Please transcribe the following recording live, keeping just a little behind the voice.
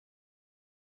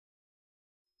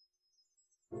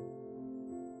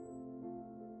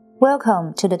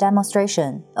Welcome to the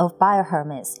demonstration of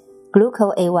BioHermes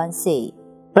HbA1c,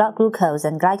 blood glucose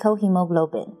and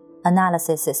glycohemoglobin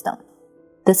analysis system.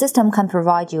 The system can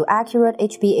provide you accurate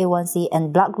HbA1c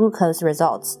and blood glucose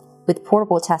results with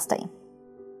portable testing.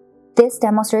 This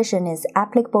demonstration is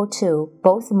applicable to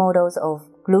both models of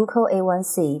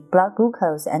HbA1c, blood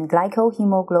glucose and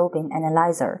glycohemoglobin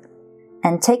analyzer,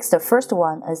 and takes the first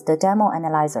one as the demo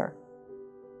analyzer.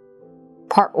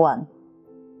 Part 1.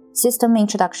 System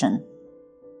Introduction.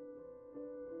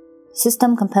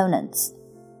 System Components.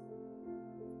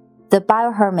 The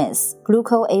BioHermes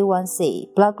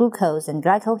HbA1c, blood glucose and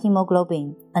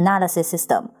glycohemoglobin analysis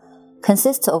system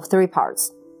consists of three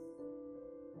parts: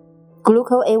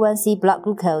 HbA1c blood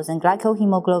glucose and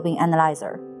glycohemoglobin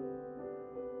analyzer,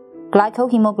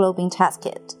 glycohemoglobin test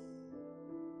kit,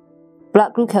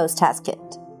 blood glucose test kit.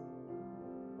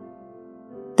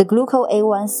 The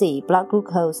HbA1c blood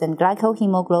glucose and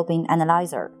glycohemoglobin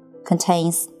analyzer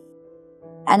contains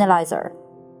analyzer,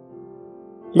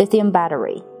 lithium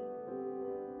battery,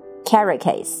 carry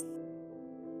case,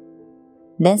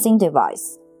 lensing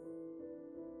device,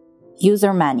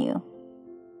 user manual,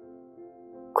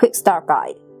 quick start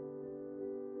guide,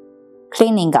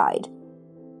 cleaning guide,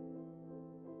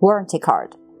 warranty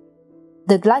card.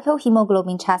 The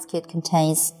glycohemoglobin test kit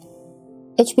contains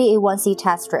HbA1c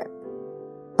test strip,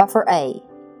 buffer A,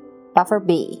 buffer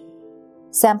B,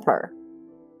 sampler,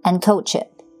 and code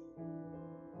chip.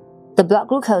 The blood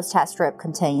glucose test strip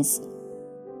contains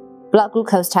blood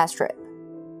glucose test strip.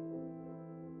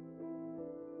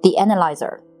 The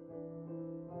analyzer.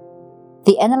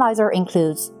 The analyzer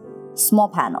includes small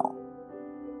panel,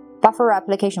 buffer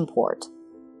application port,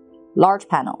 large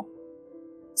panel,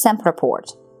 sampler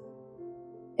port,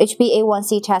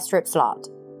 HbA1c test strip slot,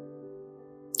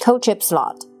 code chip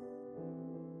slot,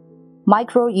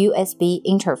 micro USB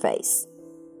interface,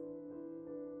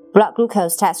 blood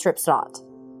glucose test strip slot.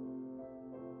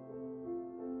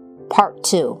 Part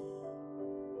 2.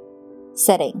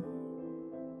 Setting.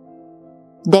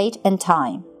 Date and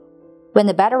time. When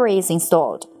the battery is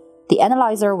installed, the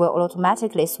analyzer will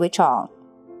automatically switch on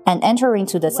and enter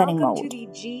into the setting mode. Welcome to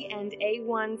the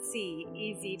HbA1c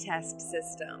Easy Test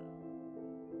System.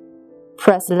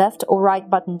 Press left or right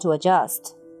button to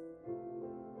adjust.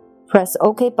 Press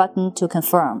OK button to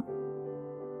confirm.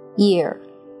 Year,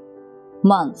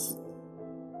 month,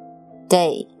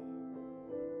 day,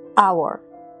 hour,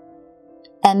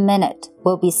 and minute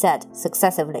will be set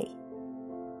successively.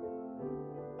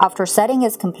 After setting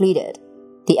is completed,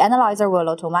 the analyzer will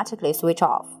automatically switch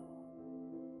off.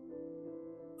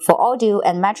 For audio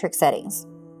and metric settings,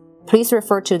 please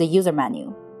refer to the user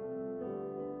manual.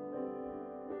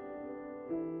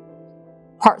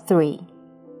 Part 3.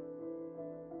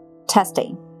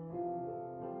 Testing.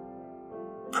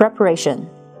 Preparation.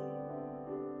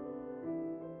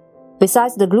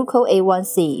 Besides the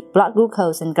HbA1c, blood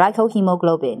glucose and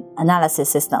glycohemoglobin analysis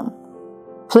system,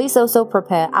 please also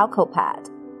prepare alcohol pad,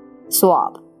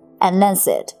 swab, and lens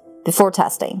it before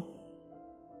testing.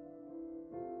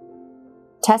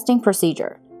 Testing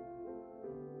procedure.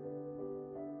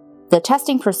 The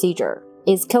testing procedure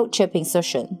is code chip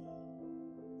insertion,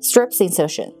 strips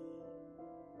insertion,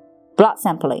 blood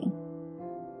sampling,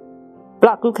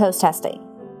 blood glucose testing,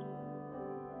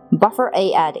 buffer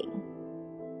A adding,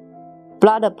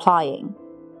 blood applying,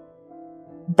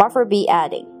 buffer B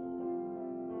adding,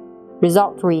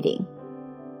 result reading,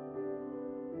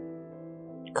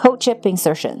 code chip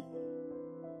insertion.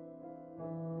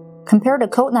 Compare the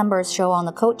code numbers shown on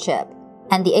the code chip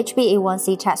and the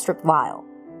HbA1c test strip vial.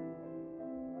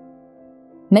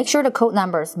 Make sure the code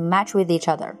numbers match with each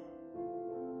other.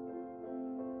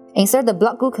 Insert the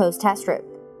blood glucose test strip.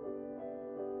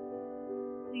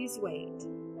 Please wait.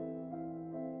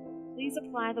 Please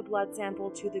apply the blood sample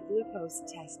to the glucose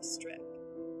test strip.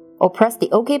 Or press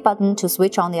the OK button to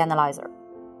switch on the analyzer.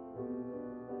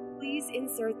 Please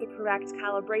insert the correct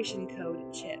calibration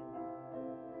code chip.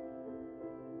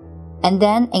 And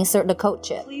then insert the code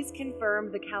chip. Please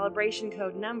confirm the calibration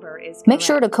code number is correct. Make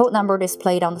sure the code number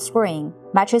displayed on the screen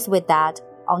matches with that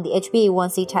on the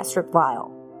HbA1c test strip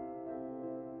vial.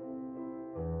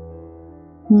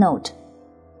 Note: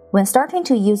 when starting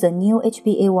to use a new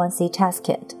HbA1c test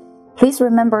kit, please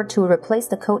remember to replace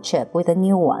the code chip with a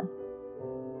new one.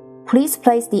 Please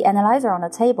place the analyzer on the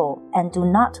table and do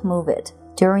not move it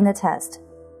during the test.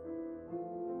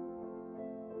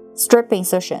 Strip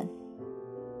insertion.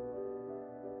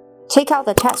 Take out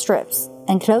the test strips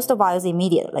and close the vials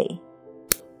immediately.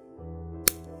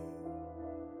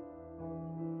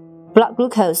 Blood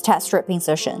glucose test strip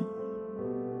insertion.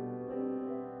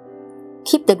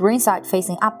 Keep the green side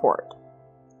facing upward.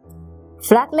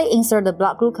 Flatly insert the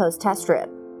blood glucose test strip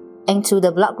into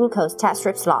the blood glucose test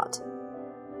strip slot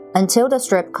until the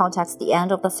strip contacts the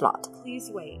end of the slot. Please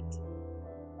wait.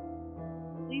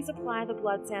 Please apply the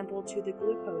blood sample to the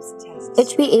glucose test strip.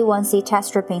 HbA1c test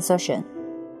strip insertion.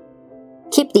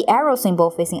 Keep the arrow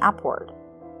symbol facing upward.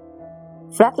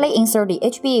 Flatly insert the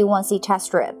HbA1c test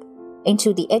strip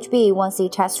into the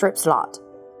HbA1c test strip slot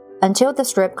until the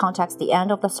strip contacts the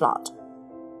end of the slot.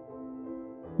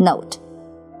 Note: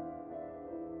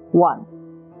 1.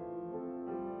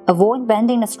 Avoid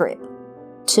bending the strip.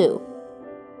 2.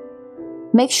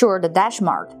 Make sure the dash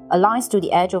mark aligns to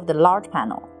the edge of the large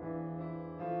panel.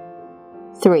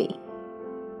 3.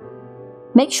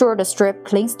 Make sure the strip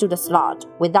clings to the slot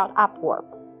without upwarp.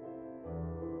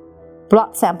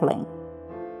 Blood sampling.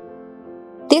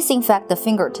 Disinfect the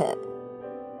fingertip.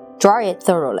 Dry it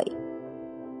thoroughly.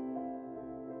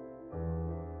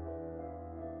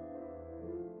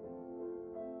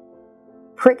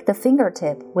 Prick the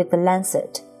fingertip with the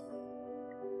lancet.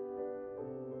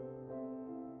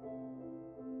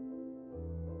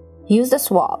 Use the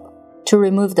swab to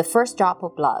remove the first drop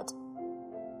of blood.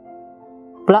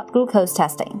 Blood glucose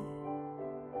testing.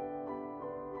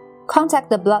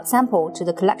 Contact the blood sample to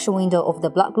the collection window of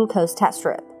the blood glucose test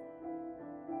strip.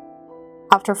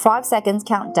 After 5 seconds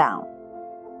countdown,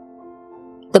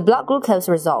 the blood glucose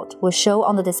result will show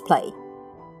on the display.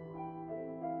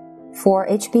 For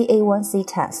HbA1c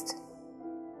test,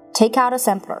 take out a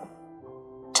sampler.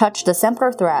 Touch the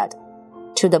sampler thread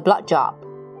to the blood job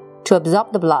to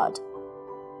absorb the blood.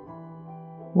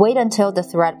 Wait until the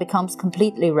thread becomes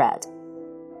completely red.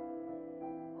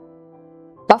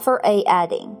 Buffer A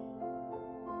adding.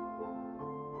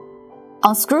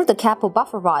 Unscrew the cap of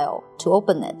buffer vial to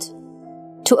open it,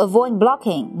 to avoid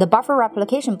blocking the buffer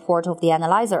replication port of the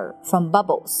analyzer from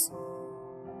bubbles.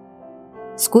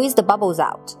 Squeeze the bubbles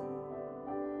out,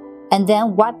 and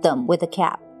then wipe them with the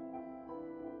cap.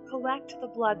 Collect the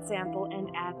blood sample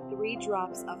and add 3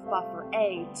 drops of buffer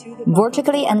A to the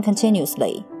Vertically and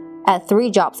continuously, add 3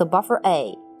 drops of buffer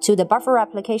A to the buffer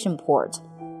replication port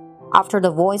after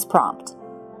the voice prompt.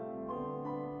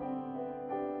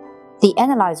 The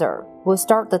analyzer will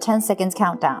start the 10 seconds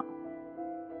countdown.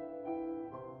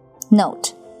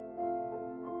 Note: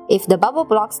 if the bubble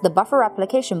blocks the buffer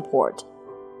replication port,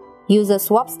 use a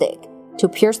swab stick to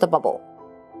pierce the bubble.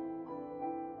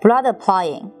 Blood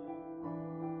applying.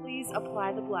 Please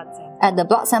apply the blood sample. Add the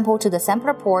blood sample to the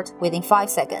sampler port within 5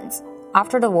 seconds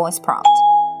after the voice prompt.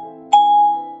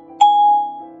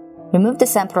 Remove the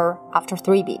sampler after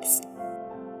 3 beeps.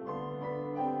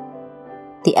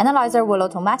 The analyzer will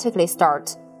automatically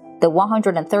start the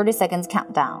 130 seconds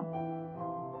countdown.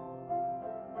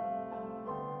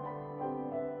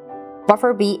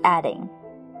 Buffer B adding.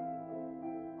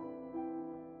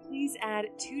 Please add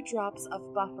 2 drops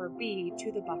of buffer B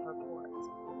to the buffer port.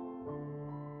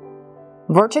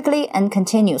 Vertically and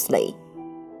continuously,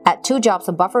 add 2 drops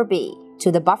of buffer B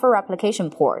to the buffer replication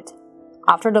port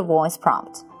after the voice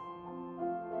prompt.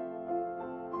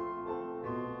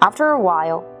 After a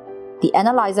while, the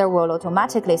analyzer will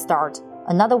automatically start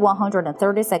another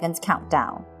 130 seconds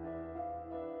countdown.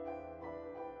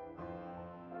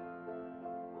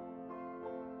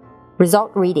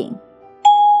 Result reading.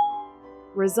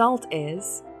 Result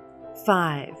is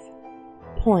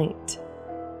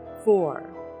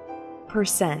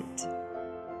 5.4%.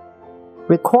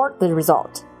 Record the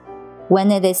result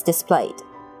when it is displayed.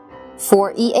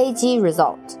 For EAG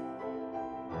result,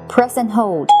 press and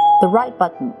hold the right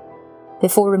button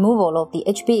before removal of the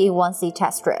HbA1c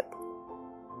test strip.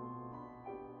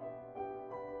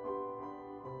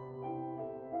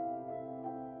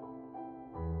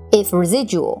 If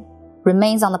residual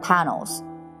remains on the panels,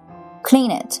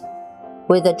 clean it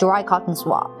with a dry cotton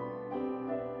swab.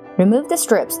 Remove the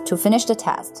strips to finish the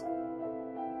test.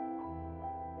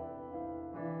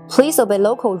 Please obey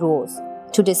local rules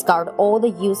to discard all the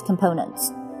used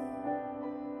components.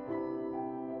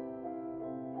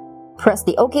 Press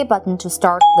the OK button to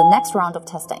start the next round of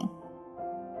testing.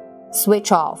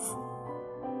 Switch off.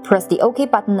 Press the OK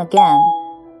button again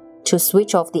to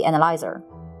switch off the analyzer.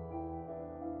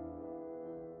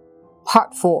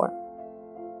 Part 4.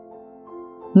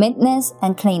 Maintenance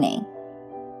and cleaning.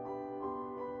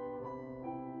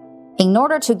 In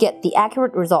order to get the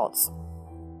accurate results,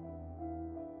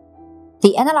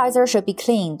 the analyzer should be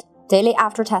cleaned daily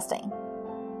after testing.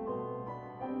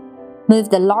 Move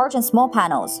the large and small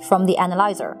panels from the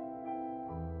analyzer.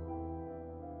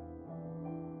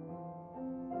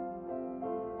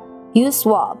 Use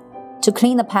swab to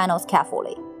clean the panels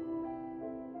carefully.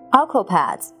 Alcohol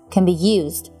pads can be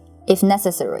used if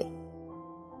necessary.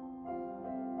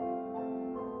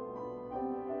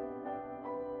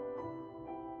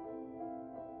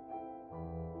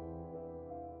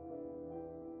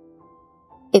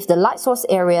 If the light source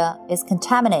area is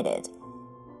contaminated,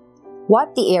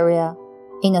 wipe the area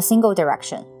in a single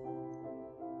direction.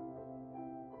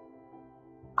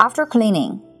 After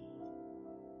cleaning,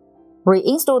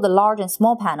 reinstall the large and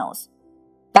small panels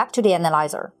back to the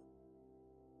analyzer.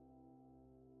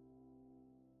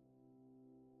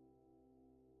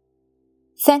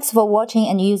 Thanks for watching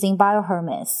and using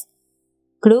BioHermes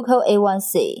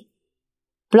HbA1c,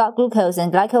 blood glucose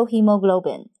and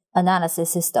glycohemoglobin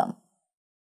analysis system.